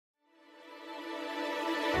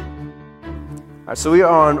right, so we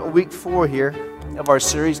are on week 4 here of our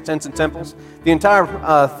series, Tents and Temples. The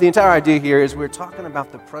entire idea here is we're talking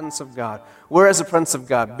about the presence of God. Where has the presence of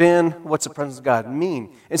God been? What's the presence of God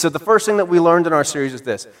mean? And so the first thing that we learned in our series is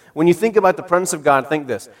this. When you think about the presence of God, think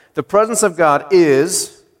this. The presence of God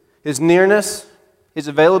is His nearness, His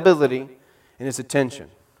availability, and His attention.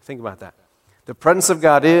 Think about that. The presence of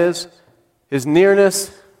God is His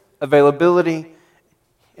nearness, availability,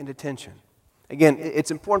 and attention. Again,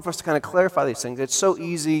 it's important for us to kind of clarify these things. It's so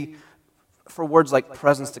easy for words like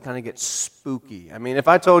presence to kind of get spooky. I mean, if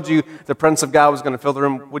I told you the presence of God was going to fill the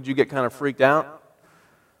room, would you get kind of freaked out?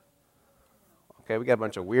 Okay, we got a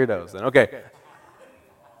bunch of weirdos then. Okay.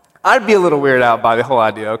 I'd be a little weirded out by the whole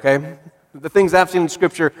idea, okay? The things I've seen in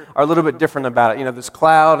Scripture are a little bit different about it. You know, this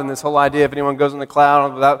cloud and this whole idea, if anyone goes in the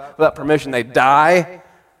cloud without permission, they die.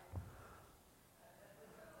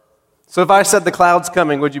 So if I said the cloud's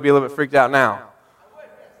coming, would you be a little bit freaked out now?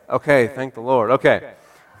 Okay, thank the Lord. Okay.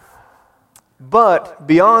 But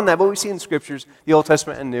beyond that, what we see in Scriptures, the Old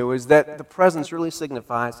Testament and New, is that the presence really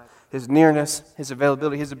signifies His nearness, His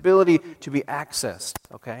availability, His ability to be accessed,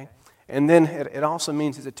 okay? And then it also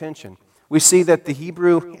means His attention. We see that the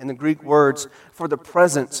Hebrew and the Greek words for the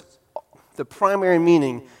presence, the primary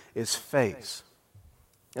meaning is face.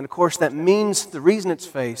 And of course, that means the reason it's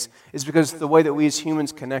face is because of the way that we as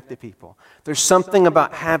humans connect to people. There's something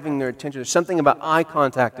about having their attention. There's something about eye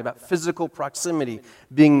contact, about physical proximity,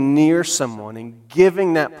 being near someone and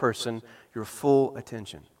giving that person your full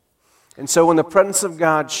attention. And so when the presence of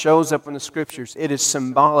God shows up in the Scriptures, it is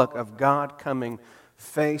symbolic of God coming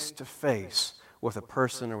face to face with a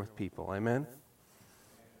person or with people. Amen?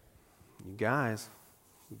 You guys,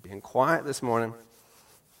 you're being quiet this morning.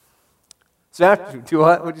 So after, do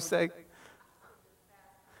what? What'd you say?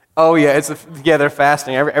 Oh, yeah, they're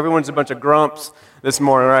fasting. Everyone's a bunch of grumps this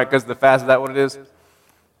morning, right, because of the fast. Is that what it is?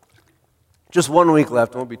 Just 1 week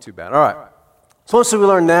left. It won't be too bad. All right. So once we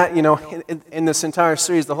learn that, you know, in this entire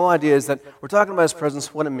series, the whole idea is that we're talking about His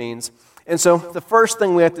presence, what it means. And so the first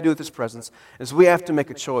thing we have to do with His presence is we have to make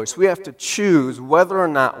a choice. We have to choose whether or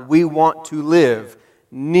not we want to live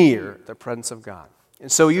near the presence of God.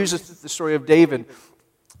 And so we use the story of David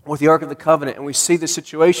with the Ark of the Covenant, and we see the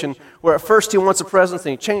situation where at first he wants a presence, and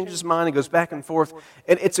he changes his mind, he goes back and forth,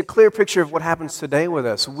 and it's a clear picture of what happens today with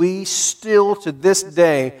us. We still, to this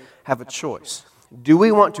day, have a choice. Do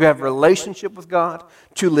we want to have a relationship with God,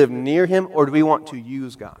 to live near Him, or do we want to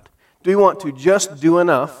use God? Do we want to just do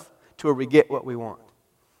enough to where we get what we want?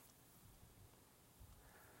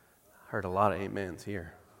 I heard a lot of amens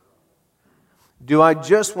here. Do I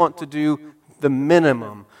just want to do the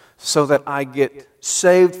minimum so that I get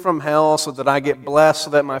saved from hell, so that I get blessed,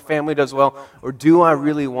 so that my family does well? Or do I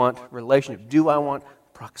really want relationship? Do I want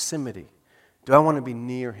proximity? Do I want to be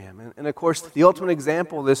near Him? And of course, the ultimate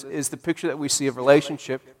example of this is the picture that we see of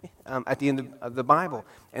relationship at the end of the Bible,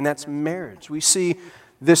 and that's marriage. We see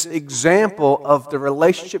this example of the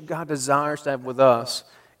relationship God desires to have with us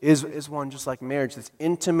is one just like marriage, this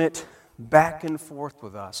intimate back and forth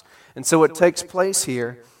with us. And so what takes place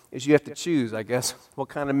here is you have to choose, I guess, what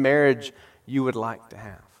kind of marriage you would like to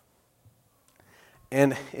have.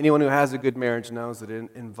 And anyone who has a good marriage knows that it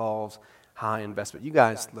involves high investment. You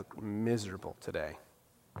guys look miserable today.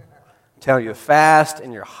 I'm telling you, fast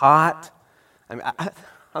and you're hot. I mean, I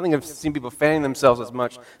don't think I've seen people fanning themselves as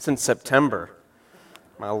much since September.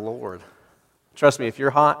 My Lord. Trust me, if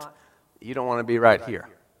you're hot, you don't want to be right here.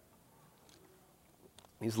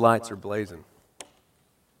 These lights are blazing.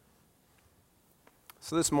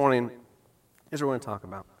 So this morning, here's what we're going to talk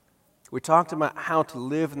about. We talked about how to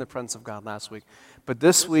live in the presence of God last week. But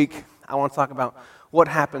this week, I want to talk about what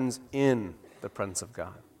happens in the presence of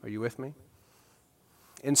God. Are you with me?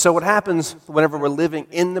 And so what happens whenever we're living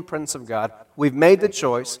in the presence of God, we've made the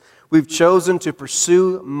choice. We've chosen to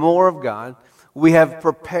pursue more of God. We have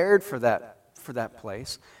prepared for that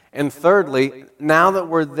place. And thirdly, now that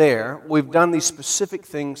we're there, we've done these specific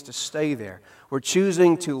things to stay there. We're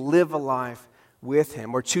choosing to live a life with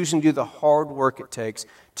Him. We're choosing to do the hard work it takes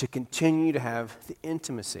to continue to have the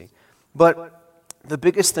intimacy. But the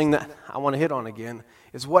biggest thing that I want to hit on again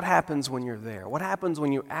is what happens when you're there. What happens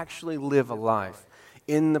when you actually live a life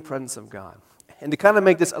in the presence of God? And to kind of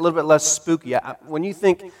make this a little bit less spooky, when you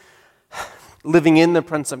think living in the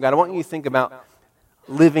presence of God, I want you to think about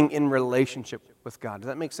living in relationship with God. Does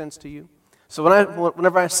that make sense to you? So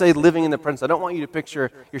whenever I say living in the presence, I don't want you to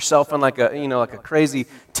picture yourself in like a crazy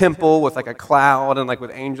temple with like a cloud and like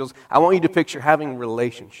with angels. I want you to picture having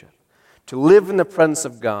relationship. To live in the presence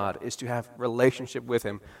of God is to have relationship with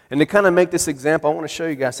Him. And to kind of make this example, I want to show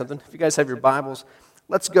you guys something. If you guys have your Bibles,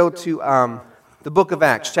 let's go to the book of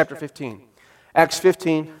Acts, chapter 15. Acts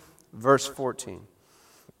 15, verse 14.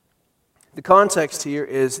 The context here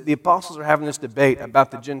is the apostles are having this debate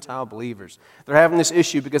about the Gentile believers. They're having this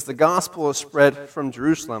issue because the gospel is spread from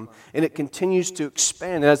Jerusalem, and it continues to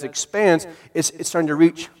expand. And as it expands, it's starting to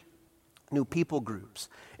reach new people groups.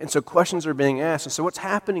 And so questions are being asked. And so what's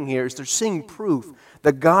happening here is they're seeing proof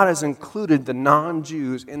that God has included the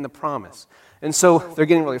non-Jews in the promise. And so they're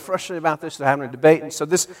getting really frustrated about this. They're having a debate. And so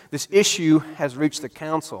this issue has reached the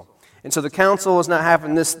council. And so the council is not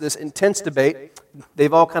having this intense debate.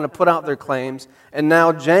 They've all kind of put out their claims. And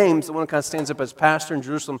now James, the one who kind of stands up as pastor in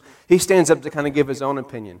Jerusalem, he stands up to kind of give his own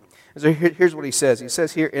opinion. And so here's what he says. He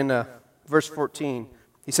says here in verse 14,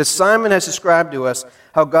 he says, Simon has described to us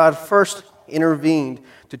how God first intervened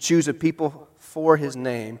to choose a people for his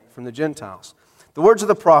name from the Gentiles. The words of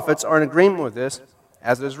the prophets are in agreement with this,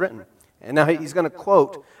 as it is written. And now he's going to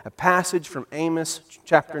quote a passage from Amos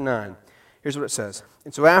chapter 9. Here's what it says.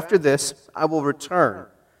 And so after this, I will return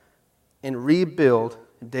and rebuild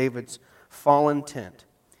David's fallen tent.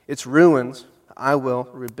 Its ruins I will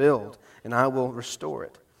rebuild, and I will restore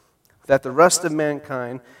it, that the rest of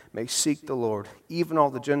mankind may seek the Lord, even all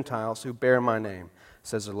the Gentiles who bear my name,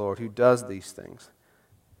 says the Lord, who does these things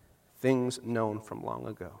known from long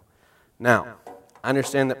ago. Now, I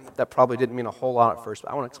understand that probably didn't mean a whole lot at first,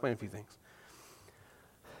 but I want to explain a few things.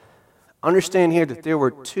 Understand here that there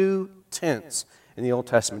were 2 tents in the Old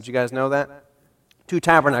Testament. Do you guys know that? 2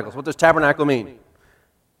 tabernacles. What does tabernacle mean?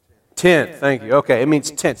 Tent. Thank you. Okay, it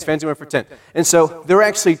means tent. Fancy word for tent. And so there are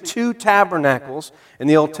actually 2 tabernacles in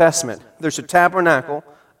the Old Testament. There's a tabernacle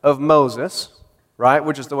of Moses, right,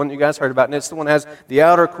 which is the one you guys heard about. And it's the one that has the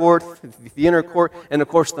outer court, the inner court, and of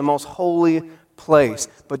course the most holy place.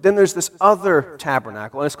 But then there's this other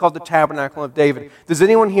tabernacle, and it's called the Tabernacle of David. Does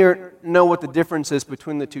anyone here know what the difference is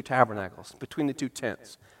between the 2 tabernacles, between the 2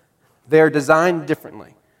 tents? They're designed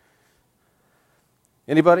differently.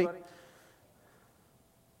 Anybody?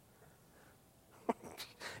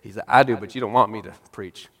 He said, I do, but you don't want me to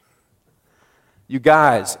preach. You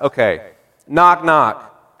guys, okay. Knock, knock.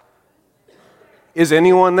 Is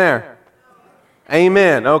anyone there?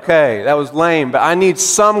 Amen. Okay, that was lame, but I need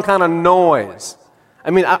some kind of noise. I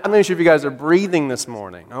mean, I'm not sure if you guys are breathing this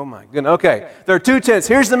morning. Oh my goodness. Okay, there are 2 tents.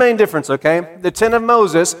 Here's the main difference, okay? The tent of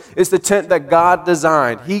Moses is the tent that God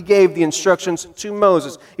designed. He gave the instructions to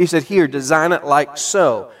Moses. He said, here, design it like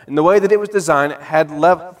so. And the way that it was designed, it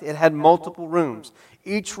had multiple rooms.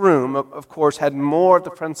 Each room, of course, had more of the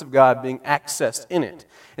presence of God being accessed in it.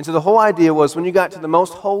 And so the whole idea was when you got to the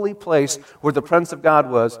most holy place where the presence of God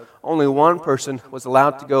was, only one person was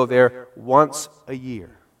allowed to go there once a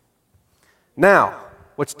year. Now,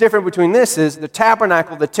 what's different between this is the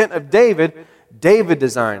tabernacle, the tent of David, David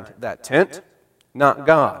designed that tent, not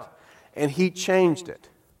God. And he changed it.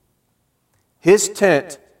 His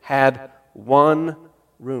tent had 1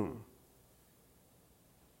 room.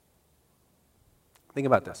 Think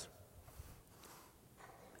about this.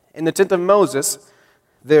 In the tent of Moses,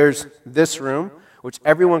 there's this room, which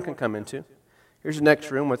everyone can come into. Here's the next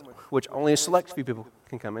room, which only a select few people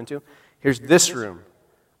can come into. Here's this room.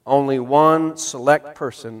 Only one select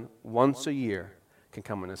person once a year can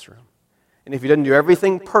come in this room. And if he doesn't do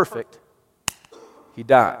everything perfect, he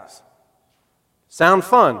dies. Sound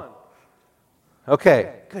fun?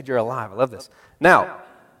 Okay, good, you're alive. I love this. Now,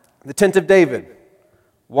 the tent of David,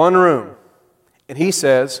 1 room. And he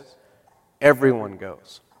says, everyone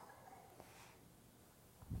goes.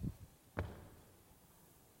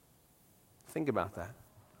 Think about that.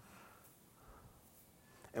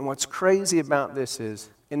 And what's crazy about this is,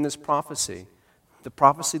 in this prophecy, the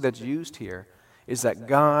prophecy that's used here is that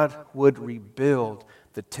God would rebuild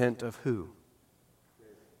the tent of who?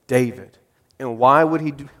 David. And why would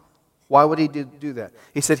he do that?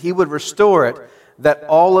 He said he would restore it that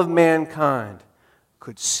all of mankind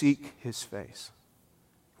could seek his face.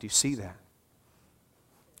 Do you see that?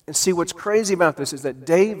 And see, what's crazy about this is that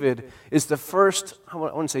David is the first, I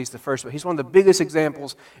wouldn't say he's the first, but he's one of the biggest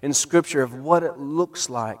examples in Scripture of what it looks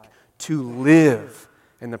like to live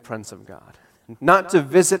in the presence of God. Not to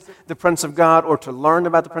visit the presence of God or to learn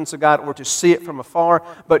about the presence of God or to see it from afar,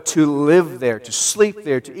 but to live there, to sleep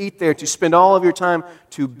there, to eat there, to spend all of your time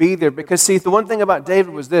to be there. Because see, the one thing about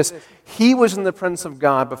David was this: he was in the presence of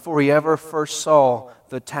God before he ever first saw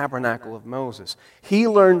the tabernacle of Moses. He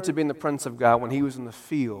learned to be in the presence of God when he was in the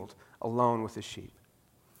field alone with his sheep.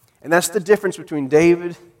 And that's the difference between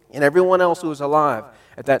David and everyone else who was alive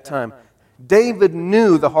at that time. David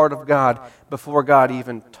knew the heart of God before God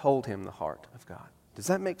even told him the heart of God. Does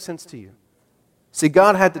that make sense to you? See,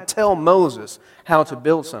 God had to tell Moses how to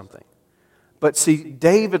build something. But see,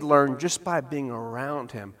 David learned just by being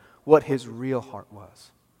around him what his real heart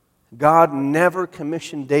was. God never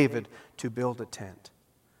commissioned David to build a tent.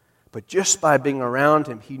 But just by being around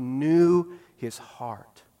him, he knew his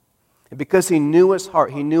heart. And because he knew his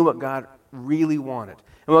heart, he knew what God really wanted.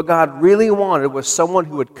 And what God really wanted was someone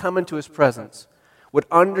who would come into his presence, would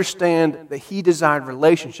understand that he desired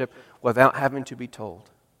relationship without having to be told.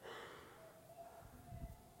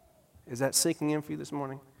 Is that sinking in for you this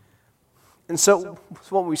morning? And so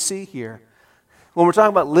what we see here, when we're talking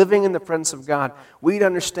about living in the presence of God, we need to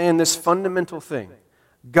understand this fundamental thing.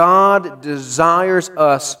 God desires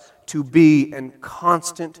us to be in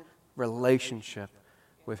constant relationship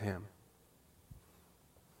with him.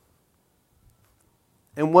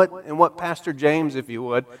 And what Pastor James, if you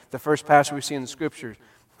would, the first pastor we see in the Scriptures,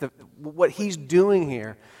 what he's doing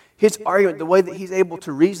here, his argument, the way that he's able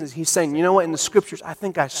to reason is he's saying, you know what, in the Scriptures, I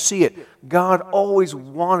think I see it. God always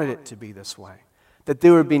wanted it to be this way, that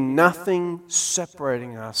there would be nothing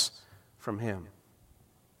separating us from him.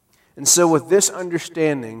 And so with this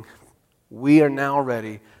understanding, we are now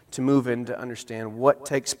ready to move in to understand what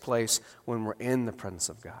takes place when we're in the presence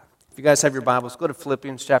of God. If you guys have your Bibles, go to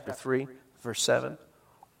Philippians chapter 3, verse 7.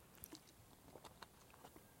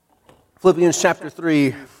 Philippians chapter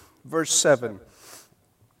 3, verse 7. I'm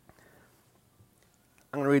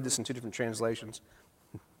going to read this in two different translations.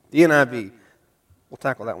 The NIV. We'll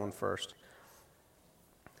tackle that one first.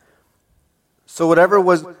 So whatever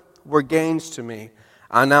were gains to me,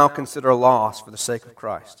 I now consider a loss for the sake of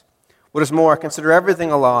Christ. What is more, I consider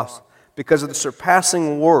everything a loss because of the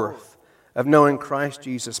surpassing worth of knowing Christ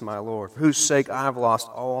Jesus my Lord, for whose sake I have lost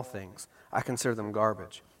all things. I consider them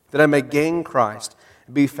garbage, that I may gain Christ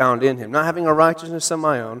and be found in him, not having a righteousness of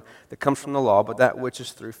my own that comes from the law, but that which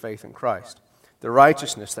is through faith in Christ, the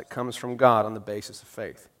righteousness that comes from God on the basis of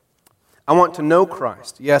faith. I want to know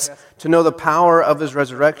Christ, yes, to know the power of his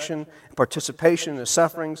resurrection, participation in his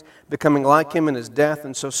sufferings, becoming like him in his death,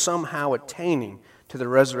 and so somehow attaining to the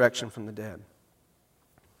resurrection from the dead.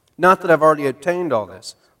 Not that I've already attained all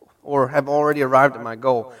this, or have already arrived at my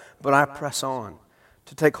goal, but I press on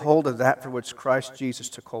to take hold of that for which Christ Jesus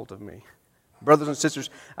took hold of me. Brothers and sisters,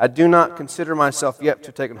 I do not consider myself yet to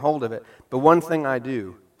have taken hold of it, but one thing I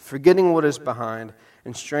do, forgetting what is behind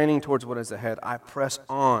and straining towards what is ahead, I press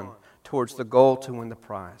on towards the goal to win the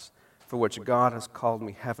prize, for which God has called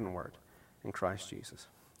me heavenward in Christ Jesus.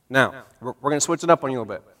 Now, we're going to switch it up on you a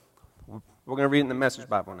little bit. We're going to read it in the Message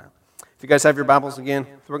Bible now. If you guys have your Bibles again,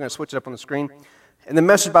 we're going to switch it up on the screen. And the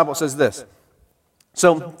Message Bible says this.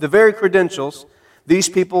 So, the very credentials these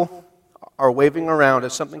people are waving around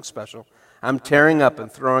as something special, I'm tearing up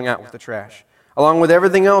and throwing out with the trash, along with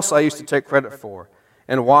everything else I used to take credit for.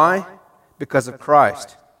 And why? Because of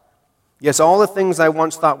Christ. Yes, all the things I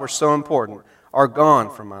once thought were so important are gone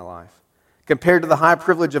from my life, compared to the high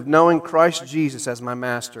privilege of knowing Christ Jesus as my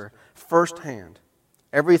master firsthand.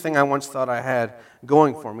 Everything I once thought I had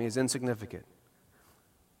going for me is insignificant.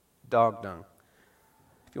 Dog dung.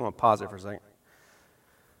 If you want to pause it for a second.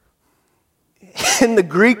 In the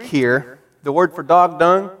Greek here, the word for dog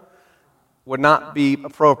dung would not be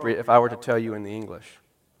appropriate if I were to tell you in the English.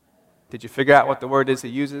 Did you figure out what the word is he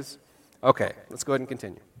uses? Okay, let's go ahead and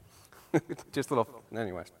continue. Just a little,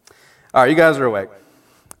 anyways. All right, you guys are awake.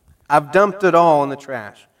 I've dumped it all in the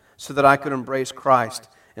trash so that I could embrace Christ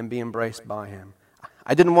and be embraced by him.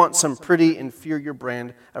 I didn't want some pretty inferior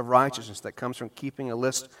brand of righteousness that comes from keeping a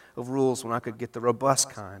list of rules when I could get the robust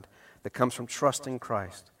kind that comes from trusting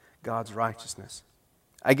Christ, God's righteousness.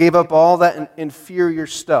 I gave up all that inferior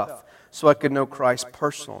stuff so I could know Christ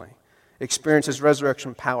personally, experience his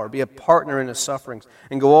resurrection power, be a partner in his sufferings,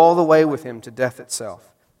 and go all the way with him to death itself.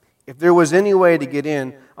 If there was any way to get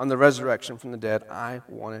in on the resurrection from the dead, I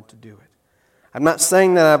wanted to do it. I'm not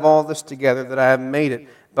saying that I have all this together, that I have made it,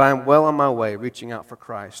 but I'm well on my way reaching out for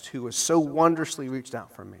Christ, who has so wondrously reached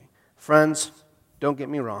out for me. Friends, don't get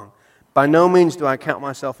me wrong. By no means do I count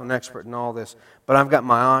myself an expert in all this, but I've got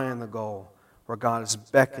my eye on the goal, where God is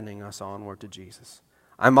beckoning us onward to Jesus.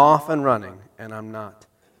 I'm off and running, and I'm not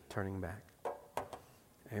turning back.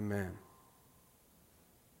 Amen.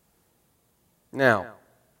 Now,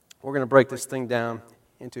 we're going to break this thing down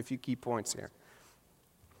into a few key points here.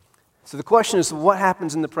 So the question is, what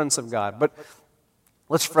happens in the presence of God? But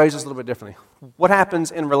let's phrase this a little bit differently. What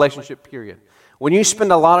happens in relationship, period? When you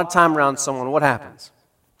spend a lot of time around someone, what happens?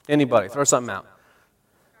 Anybody, throw something out.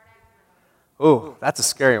 Ooh, that's a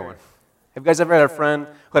scary one. Have you guys ever had a friend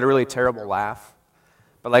who had a really terrible laugh?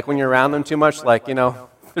 But like when you're around them too much, like, you know,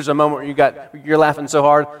 there's a moment where you're laughing so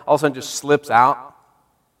hard, all of a sudden it just slips out,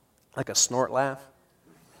 like a snort laugh.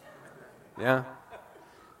 Yeah?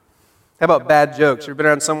 How about bad jokes? You've been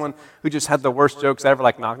around someone who just had the worst jokes ever,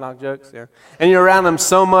 like knock-knock jokes? Yeah. And you're around them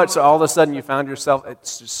so much, so all of a sudden you found yourself, it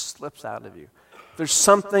just slips out of you. There's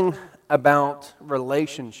something about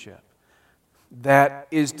relationship that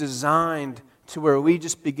is designed to where we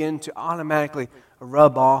just begin to automatically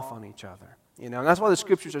rub off on each other. And that's why the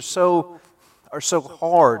Scriptures are so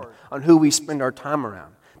hard on who we spend our time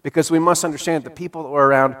around. Because we must understand that the people that we're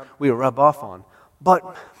around, we rub off on.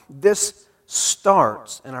 But this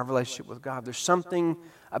starts in our relationship with God. There's something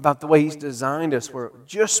about the way He's designed us where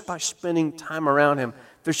just by spending time around Him,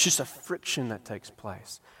 there's just a friction that takes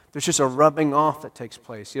place. There's just a rubbing off that takes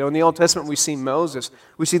place. In the Old Testament, we see Moses.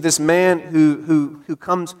 We see this man who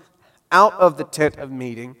comes out of the tent of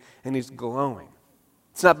meeting, and he's glowing.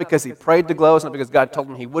 It's not because he prayed to glow. It's not because God told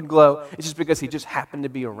him he would glow. It's just because he just happened to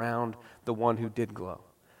be around the one who did glow.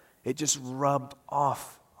 It just rubbed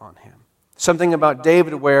off on him. Something about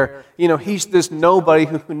David where, he's this nobody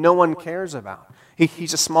who no one cares about.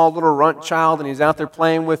 He's a small little runt child, and he's out there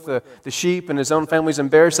playing with the sheep, and his own family's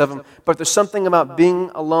embarrassed of him. But there's something about being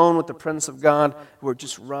alone with the presence of God where it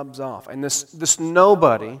just rubs off. And this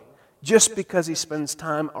nobody, just because he spends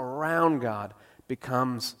time around God,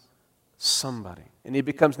 becomes somebody. And he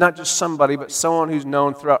becomes not just somebody, but someone who's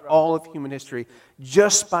known throughout all of human history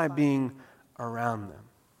just by being around them.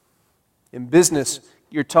 In business,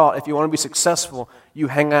 you're taught if you want to be successful, you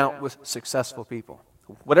hang out with successful people.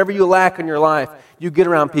 Whatever you lack in your life, you get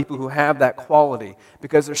around people who have that quality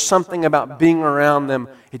because there's something about being around them,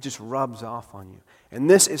 it just rubs off on you. And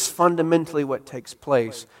this is fundamentally what takes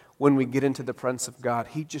place when we get into the presence of God.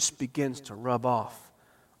 He just begins to rub off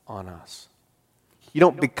on us. You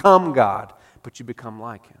don't become God, but you become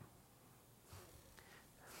like Him.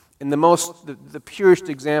 And the purest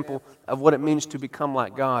example of what it means to become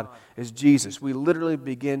like God is Jesus. We literally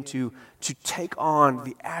begin to take on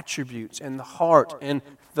the attributes and the heart and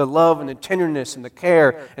the love and the tenderness and the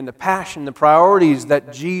care and the passion, the priorities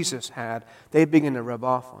that Jesus had. They begin to rub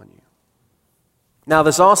off on you. Now,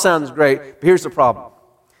 this all sounds great, but here's the problem.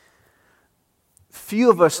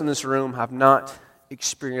 Few of us in this room have not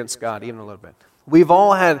experienced God even a little bit. We've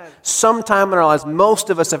all had some time in our lives, most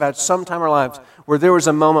of us have had some time in our lives where there was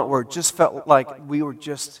a moment where it just felt like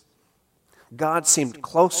God seemed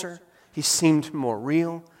closer, He seemed more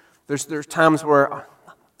real. There's times where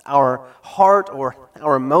our heart or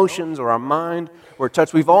our emotions or our mind were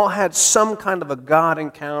touched. We've all had some kind of a God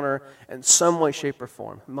encounter in some way, shape, or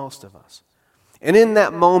form, most of us. And in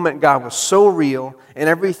that moment, God was so real and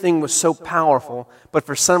everything was so powerful, but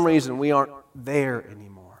for some reason we aren't there anymore.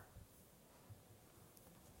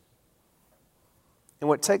 And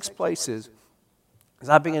what takes place is, as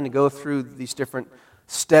I begin to go through these different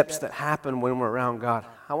steps that happen when we're around God,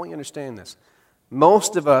 I want you to understand this.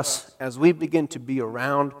 Most of us, as we begin to be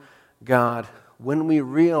around God, when we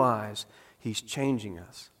realize He's changing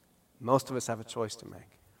us, most of us have a choice to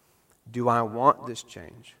make. Do I want this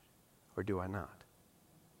change or do I not?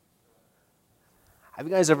 Have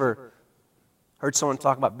you guys ever heard someone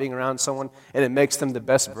talk about being around someone and it makes them the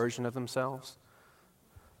best version of themselves?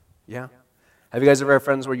 Yeah? Have you guys ever had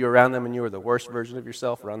friends where you were around them and you were the worst version of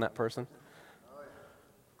yourself around that person?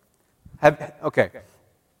 Okay.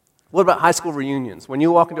 What about high school reunions? When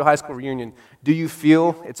you walk into a high school reunion, do you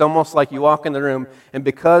feel it's almost like you walk in the room and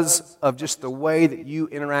because of just the way that you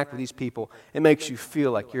interact with these people, it makes you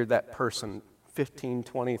feel like you're that person 15,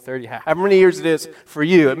 20, 30, however many years it is for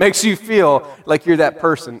you, it makes you feel like you're that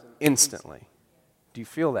person instantly. Do you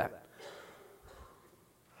feel that?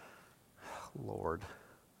 Lord.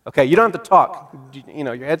 Okay, you don't have to talk.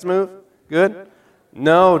 Your heads move? Good?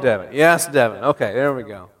 No, Devin. Yes, Devin. Okay, there we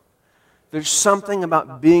go. There's something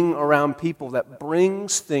about being around people that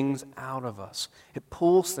brings things out of us. It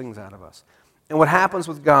pulls things out of us. And what happens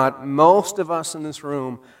with God, most of us in this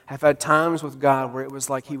room have had times with God where it was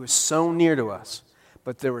like He was so near to us,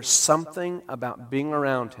 but there was something about being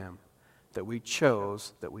around Him that we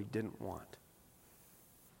chose that we didn't want.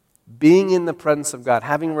 Being in the presence of God,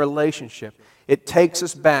 having a relationship, it takes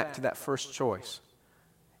us back to that first choice.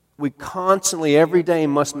 We constantly, every day,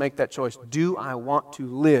 must make that choice. Do I want to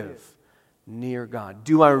live near God?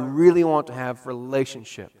 Do I really want to have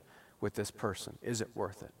relationship with this person? Is it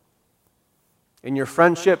worth it? In your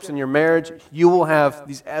friendships, in your marriage, you will have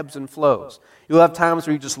these ebbs and flows. You'll have times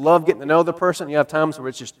where you just love getting to know the person. You have times where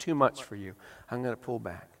it's just too much for you. I'm going to pull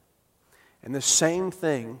back. And the same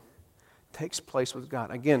thing takes place with God.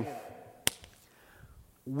 Again,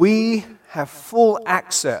 we have full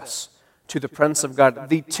access to the presence of God.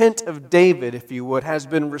 The tent of David, if you would, has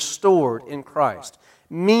been restored in Christ,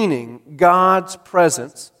 meaning God's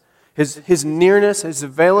presence, His nearness, His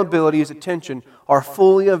availability, His attention are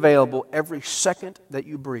fully available every second that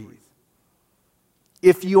you breathe.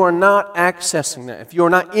 If you are not accessing that, if you are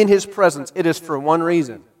not in His presence, it is for one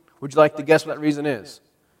reason. Would you like to guess what that reason is?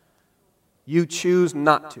 You choose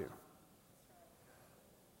not to.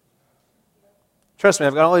 Trust me,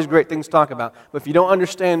 I've got all these great things to talk about, but if you don't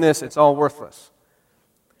understand this, it's all worthless.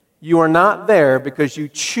 You are not there because you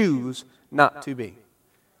choose not to be.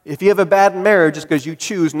 If you have a bad marriage, it's because you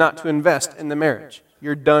choose not to invest in the marriage.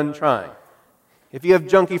 You're done trying. If you have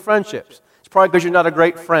junky friendships, it's probably because you're not a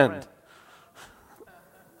great friend.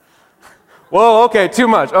 Whoa, okay, too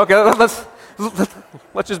much. Okay,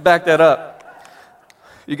 let's just back that up.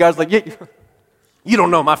 You guys like, you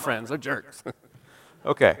don't know my friends, they're jerks.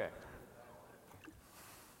 Okay.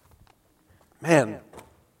 Man,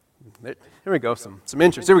 here we go, some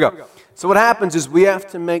interest. Here we go. So what happens is we have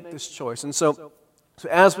to make this choice. And so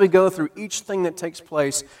as we go through each thing that takes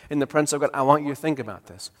place in the presence of God, I want you to think about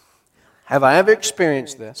this. Have I ever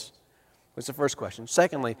experienced this? That's the first question.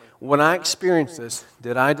 Secondly, when I experienced this,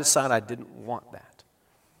 did I decide I didn't want that?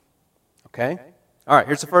 Okay? All right,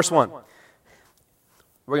 here's the first one.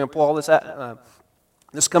 We're going to pull all this out.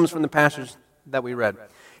 This comes from the passage that we read.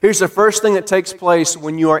 Here's the first thing that takes place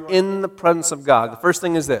when you are in the presence of God. The first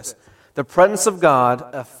thing is this. The presence of God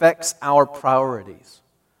affects our priorities.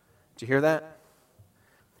 Did you hear that?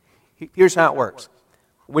 Here's how it works.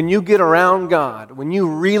 When you get around God, when you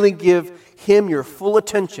really give Him your full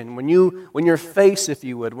attention, when your face, if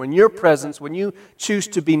you would, when your presence, when you choose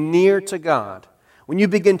to be near to God, when you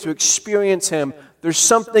begin to experience Him, there's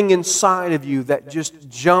something inside of you that just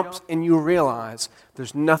jumps and you realize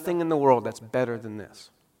there's nothing in the world that's better than this.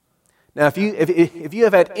 Now, if you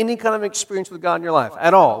have had any kind of experience with God in your life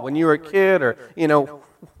at all, when you were a kid or,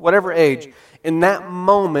 whatever age, in that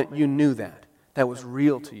moment you knew that was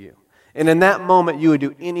real to you. And in that moment, you would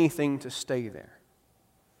do anything to stay there.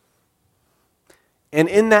 And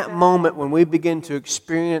in that moment, when we begin to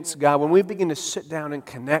experience God, when we begin to sit down and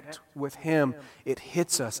connect with Him, it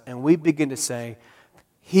hits us, and we begin to say,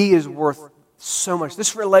 He is worth so much.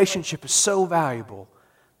 This relationship is so valuable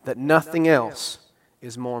that nothing else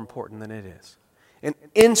is more important than it is. And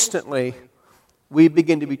instantly, we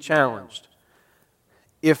begin to be challenged.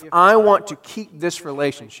 If I want to keep this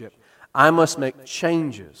relationship, I must make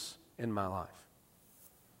changes in my life.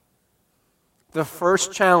 The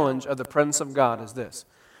first challenge of the presence of God is this.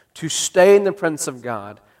 To stay in the presence of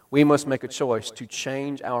God, we must make a choice to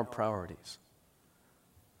change our priorities.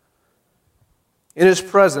 In His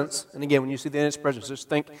presence, and again, when you see the in His presence, just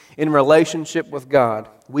think in relationship with God,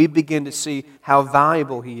 we begin to see how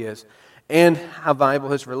valuable He is and how valuable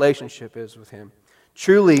His relationship is with Him.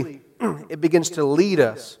 Truly, it begins to lead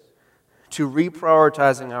us to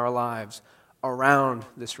reprioritizing our lives around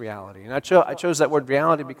this reality. And I chose that word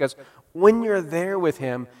reality because when you're there with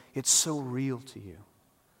Him, it's so real to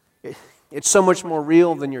you. It's so much more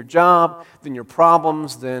real than your job, than your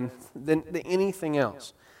problems, than anything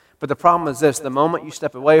else. But the problem is this, the moment you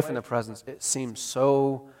step away from the presence, it seems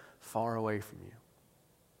so far away from you.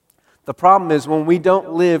 The problem is when we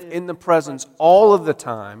don't live in the presence all of the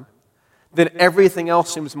time, then everything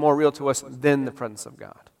else seems more real to us than the presence of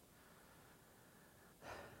God.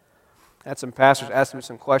 I had some pastors ask me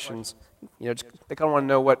some questions. They kind of want to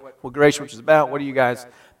know what Grace Church is about. What are you guys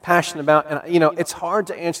passionate about? And, it's hard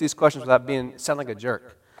to answer these questions without sound like a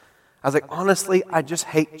jerk. I was like, honestly, I just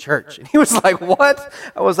hate church. And he was like, what?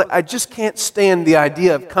 I was like, I just can't stand the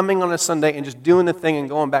idea of coming on a Sunday and just doing the thing and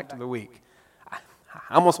going back to the week.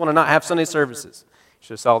 I almost want to not have Sunday services. You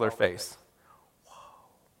should have saw their face.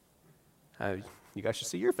 Whoa. You guys should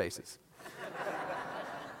see your faces.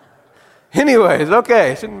 Anyways,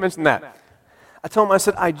 okay, I shouldn't mention that. I told him, I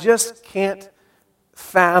said, I just can't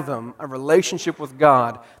fathom a relationship with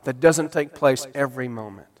God that doesn't take place every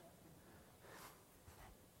moment.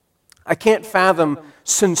 I can't fathom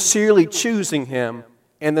sincerely choosing Him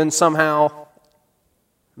and then somehow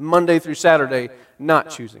Monday through Saturday not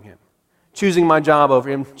choosing Him. Choosing my job over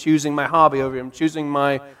Him, choosing my hobby over Him, choosing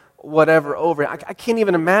my whatever over Him. I can't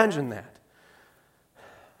even imagine that.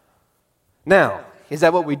 Now, is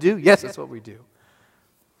that what we do? Yes, that's what we do.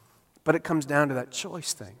 But it comes down to that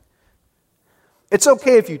choice thing. It's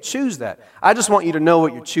okay if you choose that. I just want you to know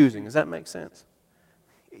what you're choosing. Does that make sense?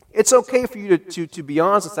 It's okay for you to be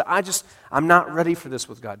honest and say, I'm not ready for this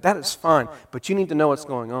with God. That is fine, but you need to know what's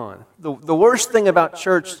going on. The worst thing about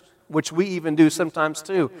church, which we even do sometimes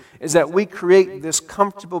too, is that we create this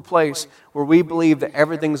comfortable place where we believe that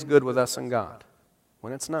everything's good with us and God,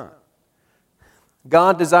 when it's not.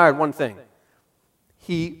 God desired one thing.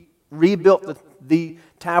 He rebuilt the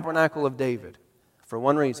tabernacle of David for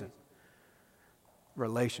one reason: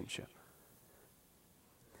 relationship.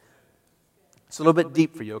 It's a little bit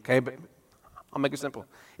deep for you, okay? But I'll make it simple.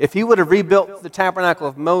 If he would have rebuilt the tabernacle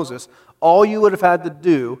of Moses, all you would have had to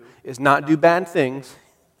do is not do bad things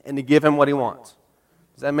and to give him what he wants.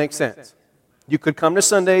 Does that make sense? You could come to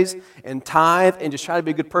Sundays and tithe and just try to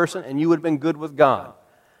be a good person, and you would have been good with God.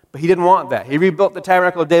 But he didn't want that. He rebuilt the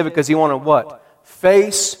tabernacle of David because he wanted what?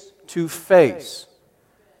 Face to face.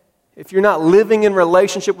 If you're not living in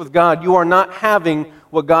relationship with God, you are not having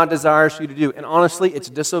what God desires you to do. And honestly, it's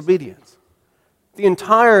disobedience. The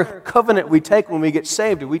entire covenant we take when we get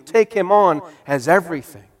saved, we take Him on as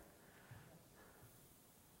everything.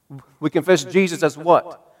 We confess Jesus as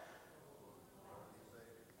what?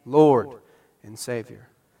 Lord and Savior.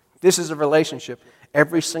 This is a relationship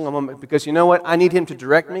every single moment, because you know what? I need Him to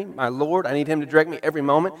direct me, my Lord. I need Him to direct me every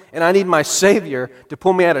moment. And I need my Savior to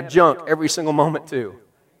pull me out of junk every single moment too.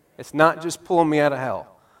 It's not just pulling me out of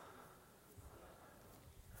hell.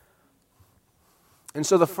 And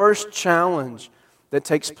so the first challenge that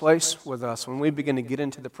takes place with us when we begin to get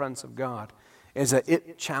into the presence of God is that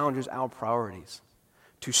it challenges our priorities.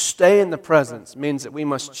 To stay in the presence means that we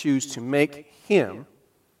must choose to make Him,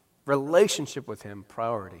 relationship with Him,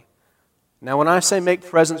 priority. Now, when I say make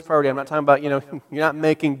presence priority, I'm not talking about, you're not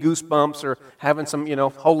making goosebumps or having some,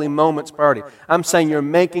 holy moments priority. I'm saying you're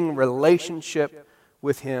making relationship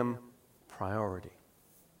with Him priority.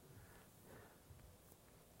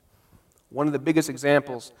 One of the biggest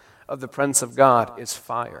examples of the presence of God is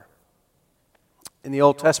fire. In the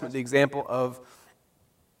Old Testament, the example of,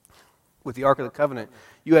 with the Ark of the Covenant,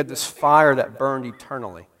 you had this fire that burned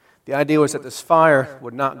eternally. The idea was that this fire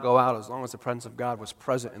would not go out as long as the presence of God was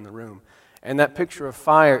present in the room. And that picture of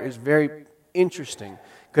fire is very interesting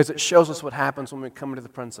because it shows us what happens when we come into the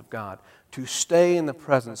presence of God. To stay in the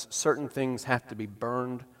presence, certain things have to be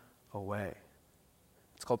burned away.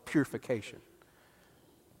 It's called purification.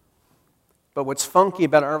 But what's funky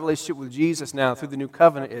about our relationship with Jesus now through the new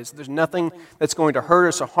covenant is there's nothing that's going to hurt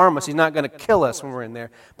us or harm us. He's not going to kill us when we're in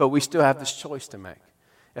there, but we still have this choice to make.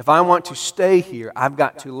 If I want to stay here, I've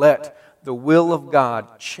got to let the will of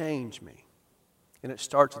God change me. And it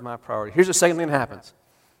starts with my priority. Here's the second thing that happens.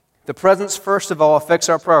 The presence, first of all, affects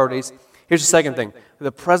our priorities. Here's the second thing.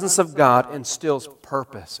 The presence of God instills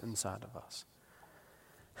purpose inside of us.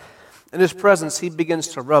 In His presence, He begins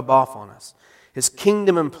to rub off on us. His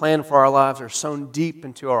kingdom and plan for our lives are sown deep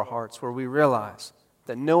into our hearts where we realize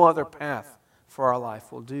that no other path for our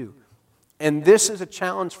life will do. And this is a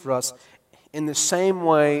challenge for us in the same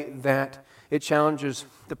way that it challenges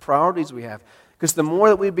the priorities we have. Because the more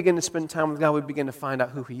that we begin to spend time with God, we begin to find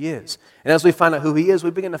out who He is. And as we find out who He is, we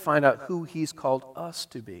begin to find out who He's called us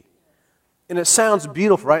to be. And it sounds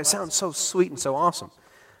beautiful, right? It sounds so sweet and so awesome.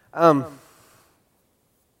 I'm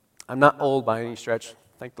not old by any stretch,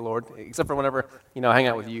 thank the Lord, except for whenever, I hang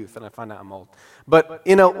out with youth and I find out I'm old. But,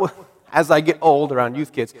 as I get old around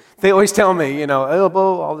youth kids, they always tell me,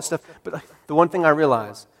 elbow, all this stuff. But the one thing I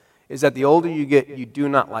realize is that the older you get, you do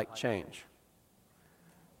not like change.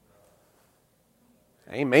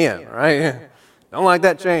 Amen, right? Don't like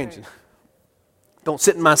that change. Don't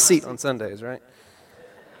sit in my seat on Sundays, right?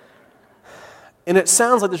 And it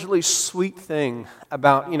sounds like this really sweet thing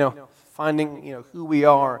about, finding, who we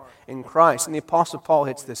are in Christ. And the Apostle Paul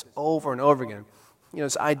hits this over and over again.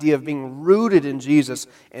 This idea of being rooted in Jesus,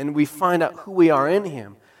 and we find out who we are in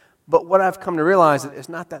Him. But what I've come to realize is it's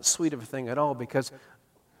not that sweet of a thing at all, because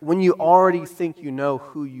when you already think you know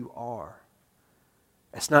who you are,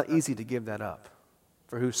 it's not easy to give that up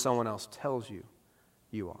for who someone else tells you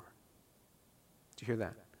you are. Did you hear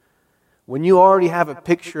that? When you already have a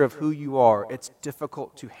picture of who you are, it's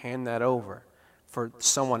difficult to hand that over for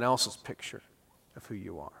someone else's picture of who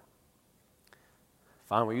you are.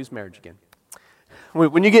 Fine, we'll use marriage again.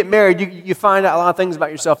 When you get married, you find out a lot of things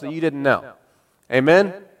about yourself that you didn't know.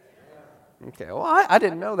 Amen? Okay, well, I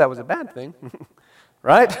didn't know that was a bad thing.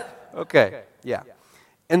 Right? Okay, yeah.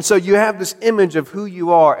 And so you have this image of who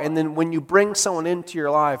you are, and then when you bring someone into your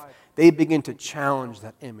life, they begin to challenge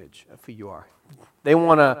that image of who you are. They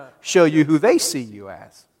want to show you who they see you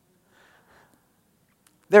as.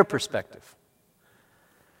 Their perspective.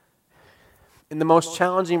 And the most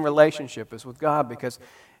challenging relationship is with God, because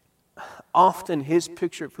often His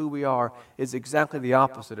picture of who we are is exactly the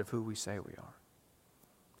opposite of who we say we are.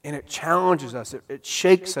 And it challenges us, it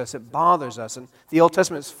shakes us, it bothers us. And the Old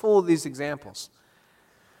Testament is full of these examples.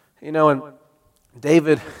 And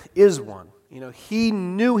David is one. He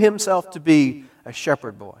knew himself to be a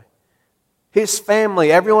shepherd boy. His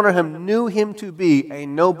family, every one of them knew him to be a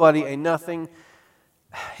nobody, a nothing.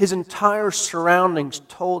 His entire surroundings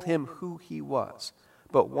told him who he was.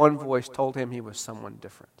 But one voice told him he was someone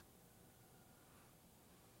different.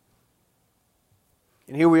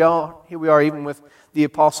 And here we are even with the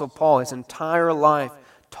Apostle Paul. His entire life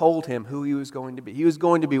told him who he was going to be. He was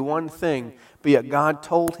going to be one thing, but yet God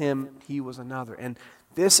told him he was another. And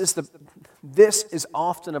this is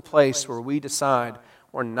often a place where we decide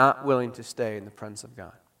we're not willing to stay in the presence of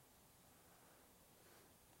God.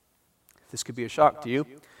 This could be a shock to you.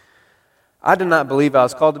 I did not believe I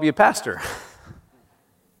was called to be a pastor.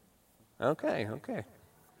 Okay.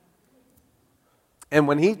 And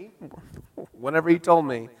whenever he told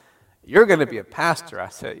me, you're going to be a pastor, I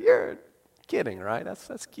said, you're kidding, right?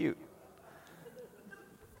 That's cute.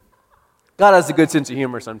 God has a good sense of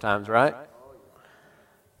humor sometimes, right?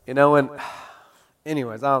 You know, and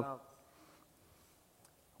anyways,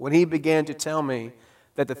 when he began to tell me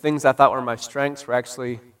that the things I thought were my strengths were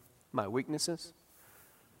actually my weaknesses,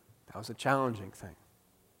 that was a challenging thing.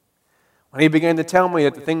 When he began to tell me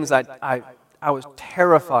that the things I was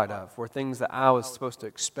terrified of were things that I was supposed to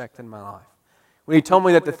expect in my life. When he told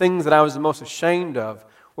me that the things that I was the most ashamed of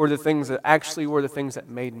were the things that actually were the things that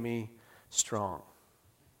made me strong.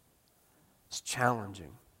 It's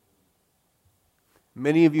challenging.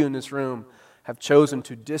 Many of you in this room have chosen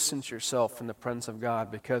to distance yourself from the presence of God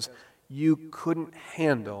because you couldn't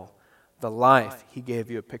handle the life He gave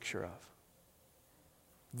you a picture of.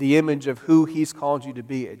 The image of who He's called you to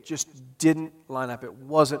be, it just didn't line up. It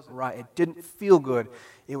wasn't right. It didn't feel good.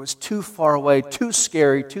 It was too far away, too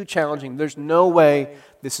scary, too challenging. There's no way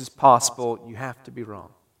this is possible. You have to be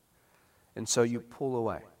wrong. And so you pull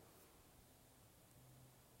away.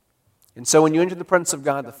 And so when you enter the presence of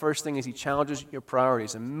God, the first thing is He challenges your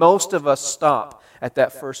priorities. And most of us stop at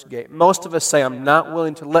that first gate. Most of us say, I'm not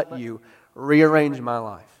willing to let you rearrange my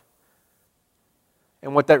life.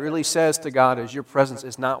 And what that really says to God is your presence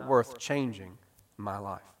is not worth changing my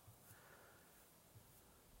life.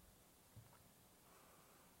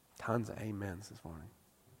 Tons of amens this morning.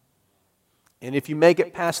 And if you make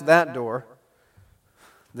it past that door,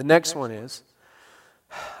 the next one is,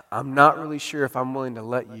 I'm not really sure if I'm willing to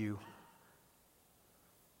let you.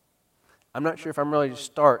 I'm not sure if I'm ready to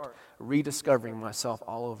start rediscovering myself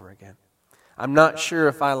all over again. I'm not sure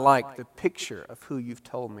if I like the picture of who you've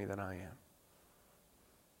told me that I am.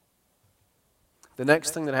 The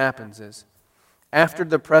next thing that happens is, after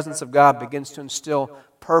the presence of God begins to instill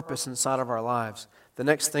purpose inside of our lives, the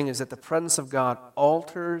next thing is that the presence of God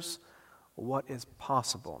alters what is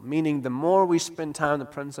possible. Meaning, the more we spend time in the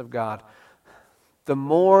presence of God, the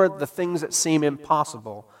more the things that seem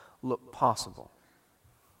impossible look possible.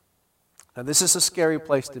 Now, this is a scary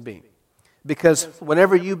place to be. Because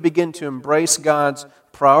whenever you begin to embrace God's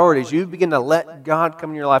priorities, you begin to let God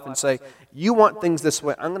come in your life and say, you want things this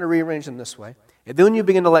way, I'm going to rearrange them this way. And then you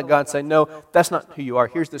begin to let God say, no, that's not who you are.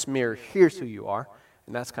 Here's this mirror. Here's who you are.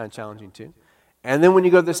 And that's kind of challenging too. And then when you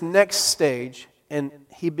go to this next stage, and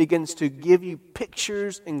He begins to give you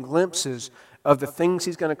pictures and glimpses of the things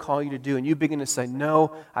He's going to call you to do, and you begin to say,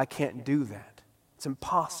 no, I can't do that. It's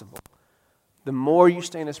impossible. The more you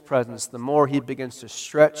stay in His presence, the more He begins to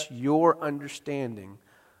stretch your understanding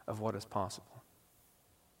of what is possible.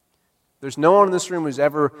 There's no one in this room who's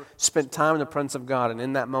ever spent time in the presence of God and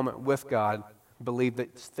in that moment with God believed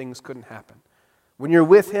that things couldn't happen. When you're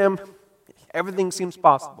with Him, everything seems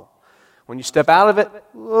possible. When you step out of it,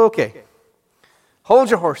 okay, hold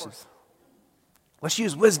your horses. Let's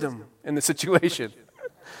use wisdom in the situation.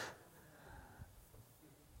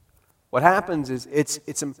 What happens is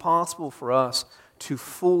it's impossible for us to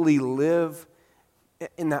fully live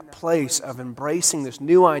in that place of embracing this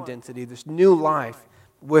new identity, this new life,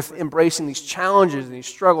 with embracing these challenges and these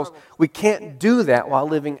struggles. We can't do that while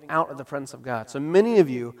living out of the presence of God. So many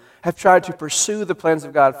of you have tried to pursue the plans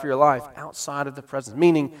of God for your life outside of the presence,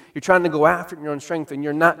 meaning you're trying to go after it in your own strength, and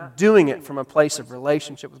you're not doing it from a place of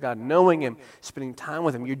relationship with God, knowing Him, spending time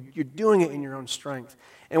with Him. You're doing it in your own strength.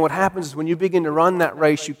 And what happens is when you begin to run that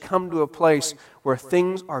race, you come to a place where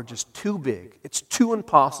things are just too big. It's too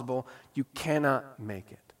impossible. You cannot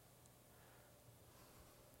make it.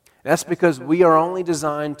 That's because we are only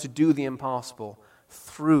designed to do the impossible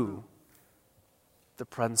through the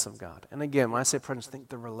presence of God. And again, when I say presence, think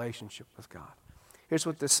the relationship with God. Here's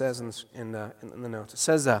what this says in the notes. It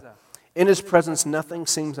says, in His presence, nothing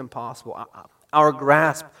seems impossible. Our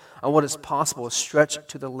grasp on what is possible is stretched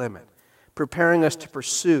to the limit, preparing us to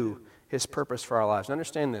pursue His purpose for our lives. And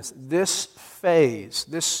understand this. This phase,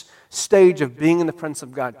 this stage of being in the presence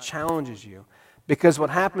of God challenges you. Because what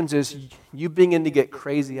happens is you begin to get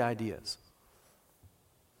crazy ideas.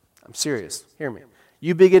 I'm serious. Hear me.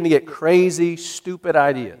 You begin to get crazy, stupid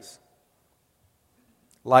ideas.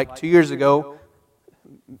 Like 2 years ago,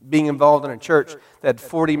 being involved in a church that had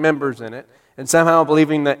 40 members in it, and somehow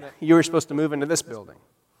believing that you were supposed to move into this building.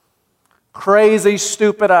 crazy,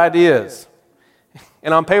 stupid ideas.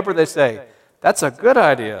 And on paper they say, that's a good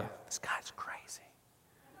idea. This guy's crazy.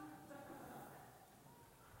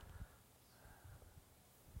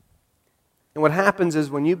 And what happens is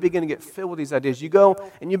when you begin to get filled with these ideas, you go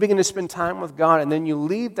and you begin to spend time with God, and then you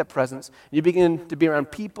leave that presence, you begin to be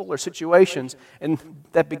around people or situations, and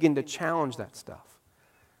that begin to challenge that stuff.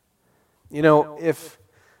 You know,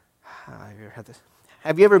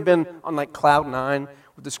 have you ever been on like cloud nine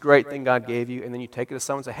with this great thing God gave you, and then you take it to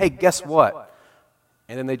someone and say, hey, guess what?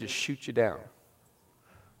 And then they just shoot you down.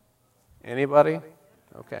 Anybody?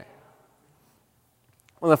 Okay.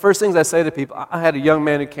 One of the first things I say to people, I had a young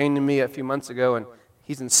man who came to me a few months ago, and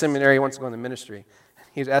he's in seminary, he wants to go into ministry.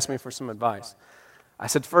 He's asked me for some advice. I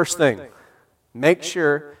said, first thing, make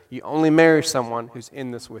sure you only marry someone who's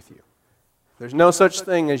in this with you. There's no such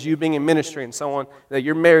thing as you being in ministry and someone that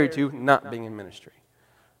you're married to not being in ministry.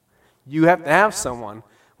 You have to have someone,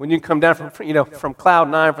 when you come down from cloud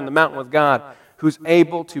nine, from the mountain with God, who's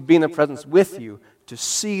able to be in the presence with you to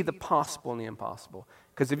see the possible and the impossible.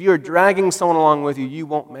 Because if you're dragging someone along with you, you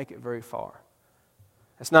won't make it very far.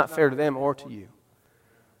 It's not fair to them or to you.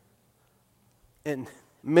 And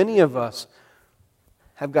many of us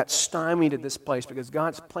have got stymied at this place because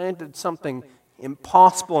God's planted something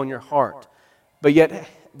impossible in your heart. But yet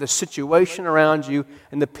the situation around you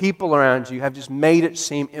and the people around you have just made it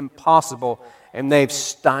seem impossible, and they've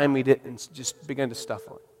stymied it and just begun to stuff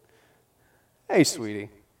on it. Hey, sweetie.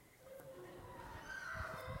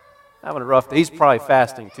 Having a rough day. He's probably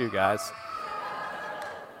fasting too, guys.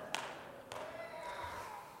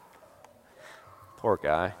 Poor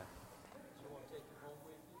guy.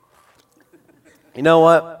 You know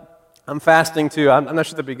what? I'm fasting too. I'm not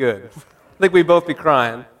sure that'd be good. I think we'd both be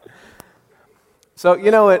crying. So,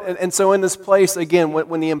 you know, and so in this place, again,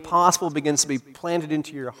 when the impossible begins to be planted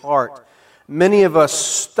into your heart, many of us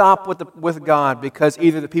stop with God because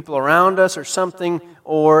either the people around us or something,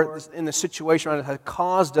 or in the situation around us, has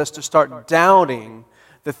caused us to start doubting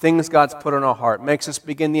the things God's put in our heart. Makes us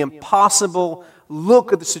begin the impossible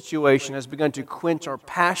look at the situation has begun to quench our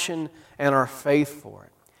passion and our faith for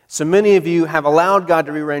it. So many of you have allowed God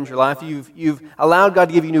to rearrange your life. You've allowed God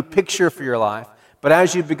to give you a new picture for your life. But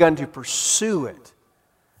as you've begun to pursue it,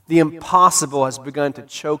 the impossible has begun to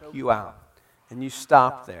choke you out. And you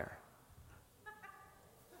stop there.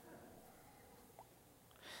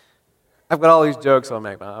 I've got all these jokes I'll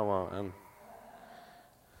make, but I won't.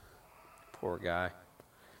 Poor guy.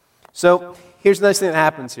 So here's the next thing that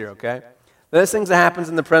happens here, okay? The next thing that happens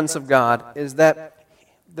in the presence of God is that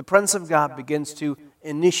the presence of God begins to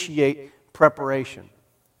initiate preparation.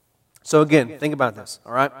 So again, think about this,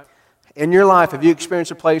 all right? In your life, have you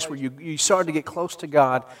experienced a place where you started to get close to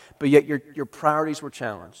God, but yet your priorities were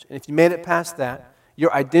challenged? And if you made it past that,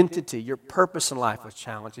 your identity, your purpose in life was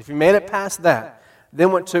challenged. If you made it past that,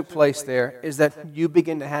 then what took place there is that you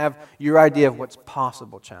begin to have your idea of what's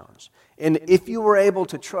possible challenged. And if you were able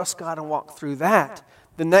to trust God and walk through that,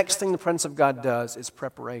 the next thing the presence of God does is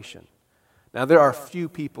preparation. Now, there are few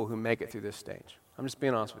people who make it through this stage. I'm just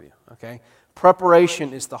being honest with you, okay?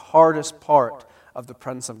 Preparation is the hardest part of the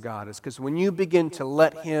presence of God. Is because when you begin to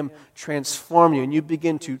let Him transform you and you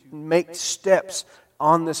begin to make steps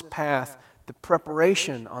on this path, the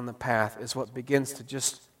preparation on the path is what begins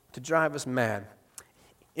to drive us mad.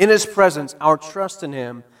 In His presence, our trust in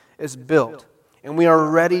Him is built, and we are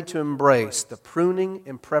ready to embrace the pruning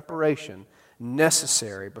and preparation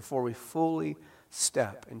necessary before we fully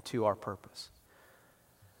step into our purpose.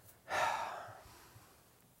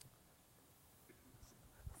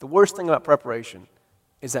 The worst thing about preparation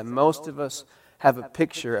is that most of us have a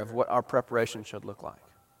picture of what our preparation should look like.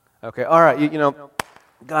 Okay, all right, you know,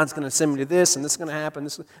 God's going to send me to this, and this is going to happen,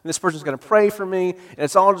 and this person's going to pray for me, and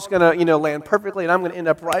it's all just going to, land perfectly, and I'm going to end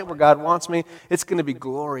up right where God wants me. It's going to be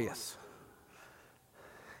glorious.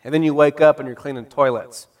 And then you wake up and you're cleaning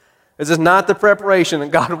toilets. This is not the preparation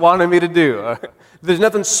that God wanted me to do. There's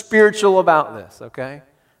nothing spiritual about this, okay?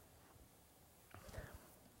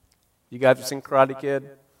 You guys have seen Karate Kid?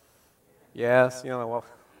 Yes,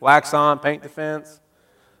 wax on, paint the fence.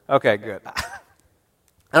 Okay, good.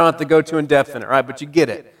 I don't have to go too in-depth in it, right? But you get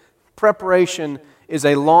it. Preparation is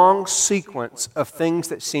a long sequence of things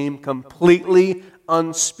that seem completely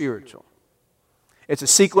unspiritual. It's a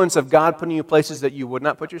sequence of God putting you places that you would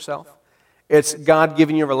not put yourself. It's God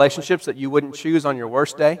giving you relationships that you wouldn't choose on your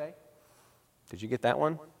worst day. Did you get that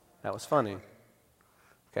one? That was funny.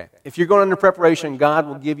 Okay. If you're going under preparation, God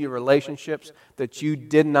will give you relationships that you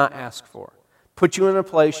did not ask for. Put you in a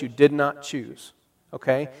place you did not choose.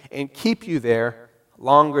 Okay? And keep you there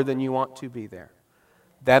longer than you want to be there.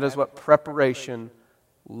 That is what preparation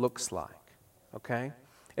looks like. Okay?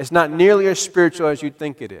 It's not nearly as spiritual as you'd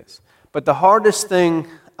think it is. But the hardest thing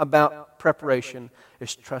about preparation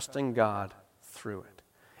is trusting God through it.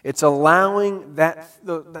 It's allowing that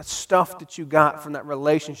stuff that you got from that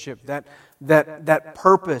relationship, that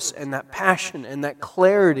purpose and that passion and that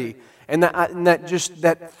clarity and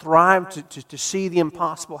that thrive to see the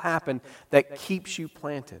impossible happen that keeps you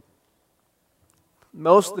planted.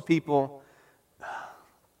 Most of the people,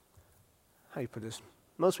 how do you put this?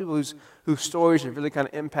 Most people whose stories have really kind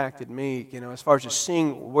of impacted me, as far as just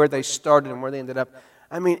seeing where they started and where they ended up.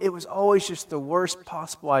 I mean, it was always just the worst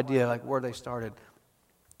possible idea, like where they started.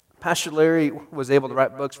 Pastor Larry was able to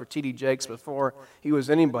write books for T.D. Jakes before he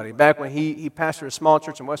was anybody. Back when he pastored a small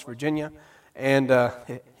church in West Virginia, and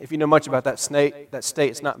if you know much about that state,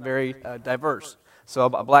 it's not very diverse. So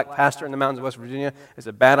a black pastor in the mountains of West Virginia is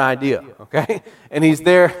a bad idea, okay? And he's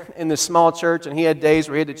there in this small church, and he had days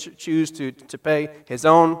where he had to choose to pay his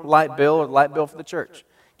own light bill or the light bill for the church,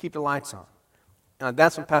 keep the lights on.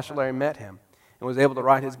 That's when Pastor Larry met him and was able to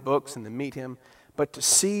write his books and to meet him. But to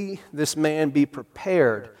see this man be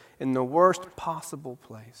prepared in the worst possible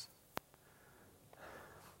place.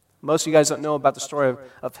 Most of you guys don't know about the story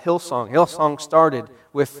of Hillsong. Hillsong started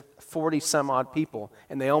with 40 some odd people,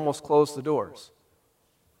 and they almost closed the doors.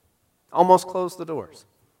 Almost closed the doors.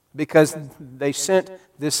 Because they sent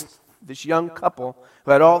this young couple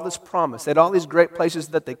who had all this promise. They had all these great places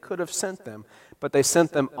that they could have sent them, but they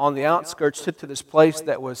sent them on the outskirts to this place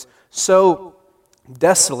that was so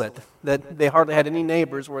desolate that they hardly had any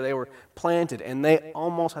neighbors where they were planted, and they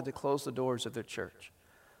almost had to close the doors of their church.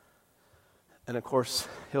 And of course,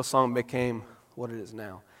 Hillsong became what it is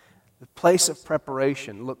now. The place of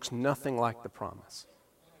preparation looks nothing like the promise.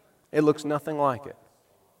 It looks nothing like it.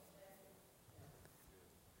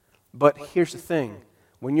 But here's the thing.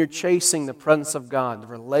 When you're chasing the presence of God, the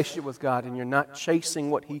relationship with God, and you're not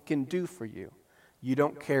chasing what He can do for you, you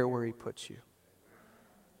don't care where He puts you.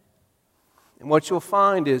 And what you'll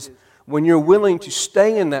find is when you're willing to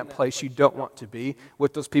stay in that place you don't want to be,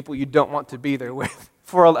 with those people you don't want to be there with,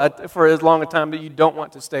 for as long a time that you don't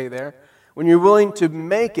want to stay there, when you're willing to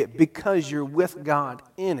make it because you're with God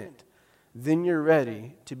in it, then you're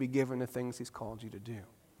ready to be given the things He's called you to do.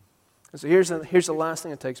 And so here's the last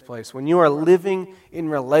thing that takes place. When you are living in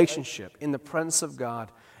relationship, in the presence of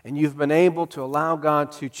God, and you've been able to allow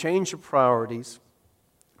God to change your priorities,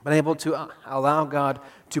 been able to allow God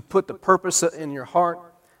to put the purpose in your heart,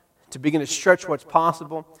 to begin to stretch what's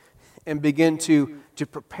possible, and begin to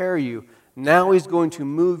prepare you, now He's going to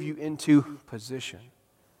move you into position.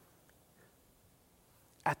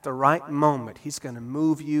 At the right moment, He's going to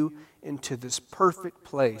move you into this perfect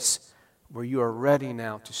place where you are ready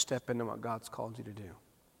now to step into what God's called you to do.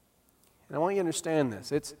 And I want you to understand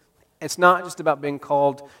this. It's not just about being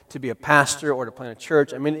called to be a pastor or to plant a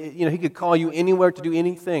church. I mean, He could call you anywhere to do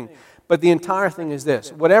anything. But the entire thing is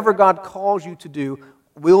this. Whatever God calls you to do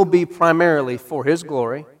will be primarily for His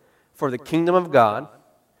glory, for the kingdom of God,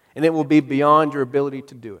 and it will be beyond your ability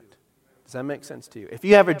to do it. Does that make sense to you? If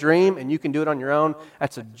you have a dream and you can do it on your own,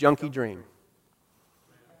 that's a junky dream.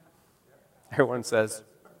 Everyone says,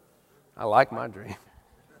 I like my dream.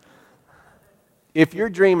 If your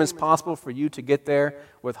dream is possible for you to get there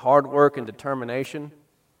with hard work and determination,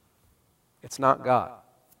 it's not God.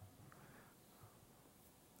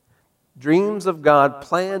 Dreams of God,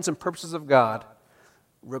 plans and purposes of God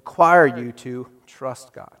require you to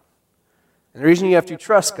trust God. And the reason you have to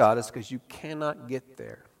trust God is because you cannot get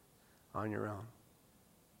there on your own.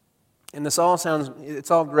 And it's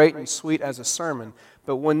all great and sweet as a sermon,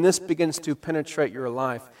 but when this begins to penetrate your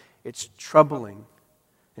life, it's troubling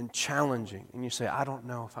and challenging. And you say, I don't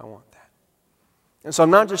know if I want that. And so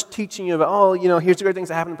I'm not just teaching you about, here's the great things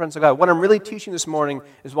that happen in the presence of God. What I'm really teaching this morning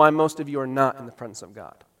is why most of you are not in the presence of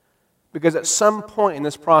God. Because at some point in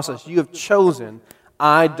this process, you have chosen,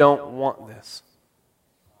 I don't want this.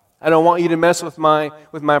 I don't want you to mess with my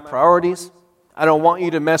priorities. I don't want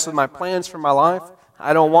you to mess with my plans for my life.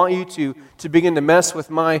 I don't want you to begin to mess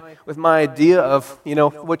with my idea of,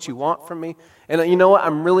 what you want from me. And you know what?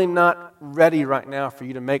 I'm really not ready right now for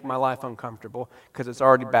you to make my life uncomfortable because it's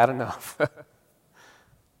already bad enough.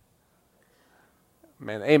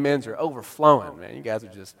 Man, the amens are overflowing, man. You guys are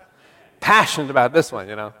just passionate about this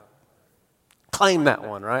one, Claim that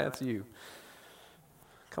one, right? That's you.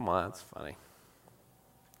 Come on, that's funny.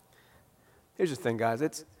 Here's the thing, guys.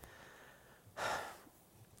 It's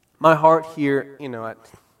my heart here,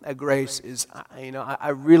 at Grace is, I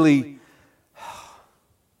really,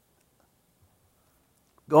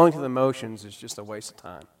 going through the motions is just a waste of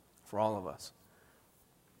time for all of us.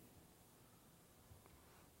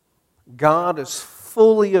 God is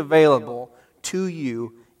fully available to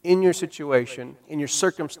you in your situation, in your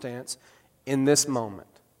circumstance, in this moment.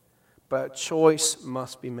 But a choice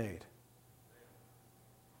must be made.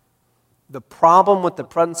 The problem with the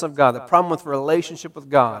presence of God, the problem with relationship with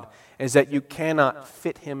God, is that you cannot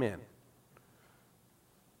fit Him in.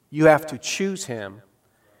 You have to choose Him,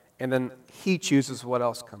 and then He chooses what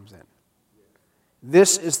else comes in.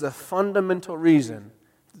 This is the fundamental reason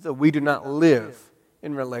that we do not live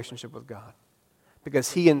in relationship with God.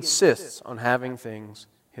 Because He insists on having things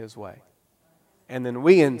His way. And then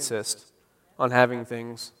we insist on having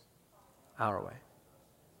things our way.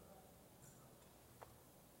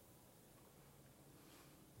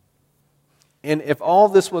 And if all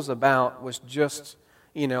this was about was just,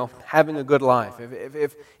 having a good life,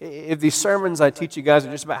 if these sermons I teach you guys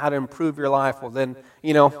are just about how to improve your life, well then,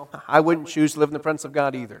 I wouldn't choose to live in the presence of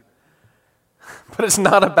God either. But it's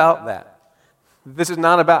not about that. This is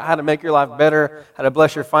not about how to make your life better, how to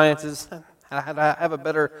bless your finances, how to have a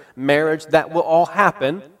better marriage. That will all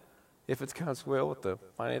happen if it's God's will with the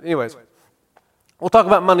finance. Anyways, we'll talk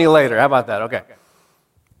about money later. How about that? Okay.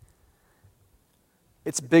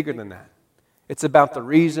 It's bigger than that. It's about the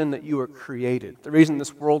reason that you were created, the reason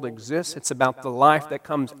this world exists. It's about the life that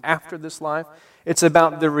comes after this life. It's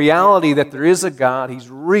about the reality that there is a God. He's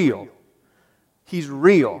real. He's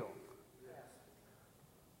real.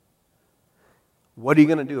 What are you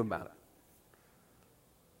going to do about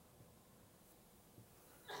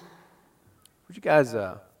it? Would you guys,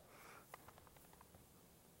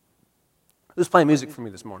 who's playing music for me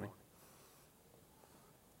this morning?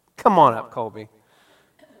 Come on up, Colby.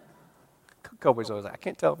 Colby's always like, I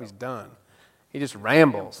can't tell if he's done. He just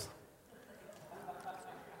rambles.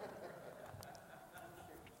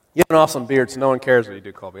 You have an awesome beard, so no one cares what you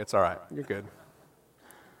do, Colby. It's all right. You're good.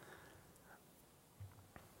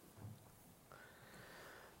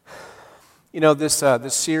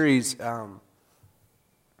 This series,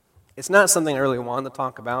 it's not something I really wanted to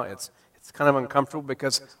talk about. It's kind of uncomfortable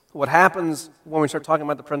because what happens when we start talking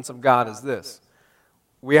about the presence of God is this.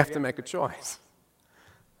 We have to make a choice.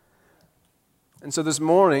 And so this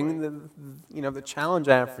morning, the challenge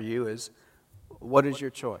I have for you is, what is your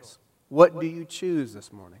choice? What do you choose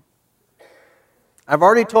this morning? I've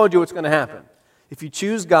already told you what's going to happen. If you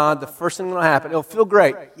choose God, the first thing that will happen, it'll feel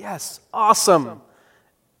great. Yes, awesome.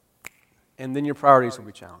 And then your priorities will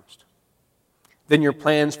be challenged. Then your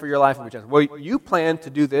plans for your life will be challenged. Well, you plan to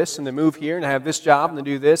do this and to move here and to have this job and to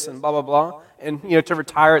do this and blah, blah, blah, and to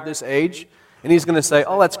retire at this age. And He's going to say,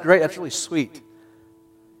 oh, that's great, that's really sweet.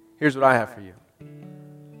 Here's what I have for you.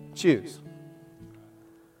 Choose.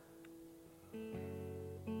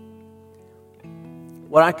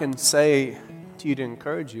 What I can say to you to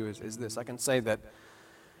encourage you is this. I can say that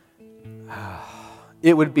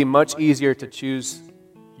it would be much easier to choose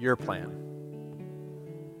your plan.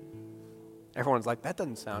 Everyone's like, that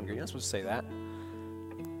doesn't sound good. You're not supposed to say that.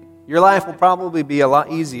 Your life will probably be a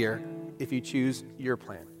lot easier if you choose your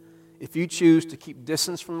plan. If you choose to keep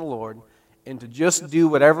distance from the Lord and to just do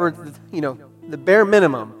whatever, the bare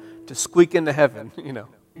minimum to squeak into heaven,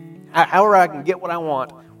 however I can get what I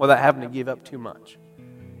want without having to give up too much.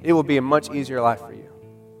 It will be a much easier life for you.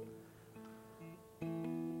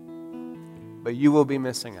 But you will be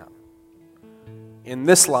missing out in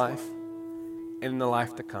this life and in the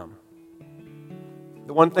life to come.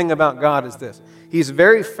 The one thing about God is this. He's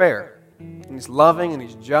very fair, and He's loving, and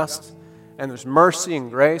He's just, and there's mercy and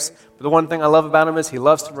grace. But the one thing I love about Him is He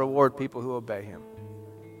loves to reward people who obey Him.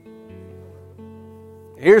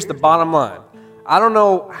 Here's the bottom line. I don't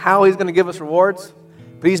know how He's going to give us rewards,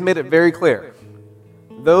 but He's made it very clear.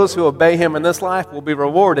 Those who obey Him in this life will be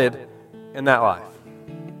rewarded in that life.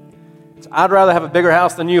 So I'd rather have a bigger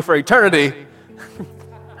house than you for eternity.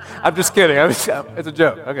 I'm just kidding. It's a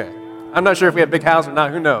joke. Okay. I'm not sure if we have a big house or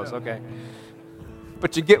not. Who knows? Okay.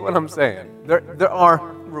 But you get what I'm saying. There are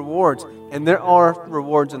rewards, and there are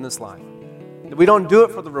rewards in this life. We don't do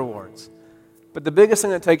it for the rewards. But the biggest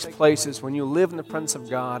thing that takes place is when you live in the presence of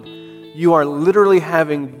God, you are literally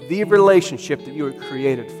having the relationship that you were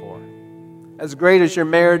created for. As great as your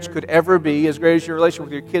marriage could ever be, as great as your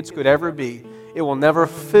relationship with your kids could ever be, it will never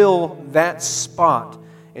fill that spot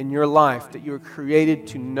in your life that you were created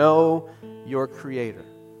to know your Creator.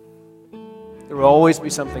 There will always be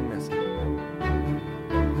something missing.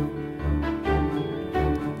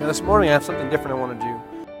 Now this morning I have something different I want to do.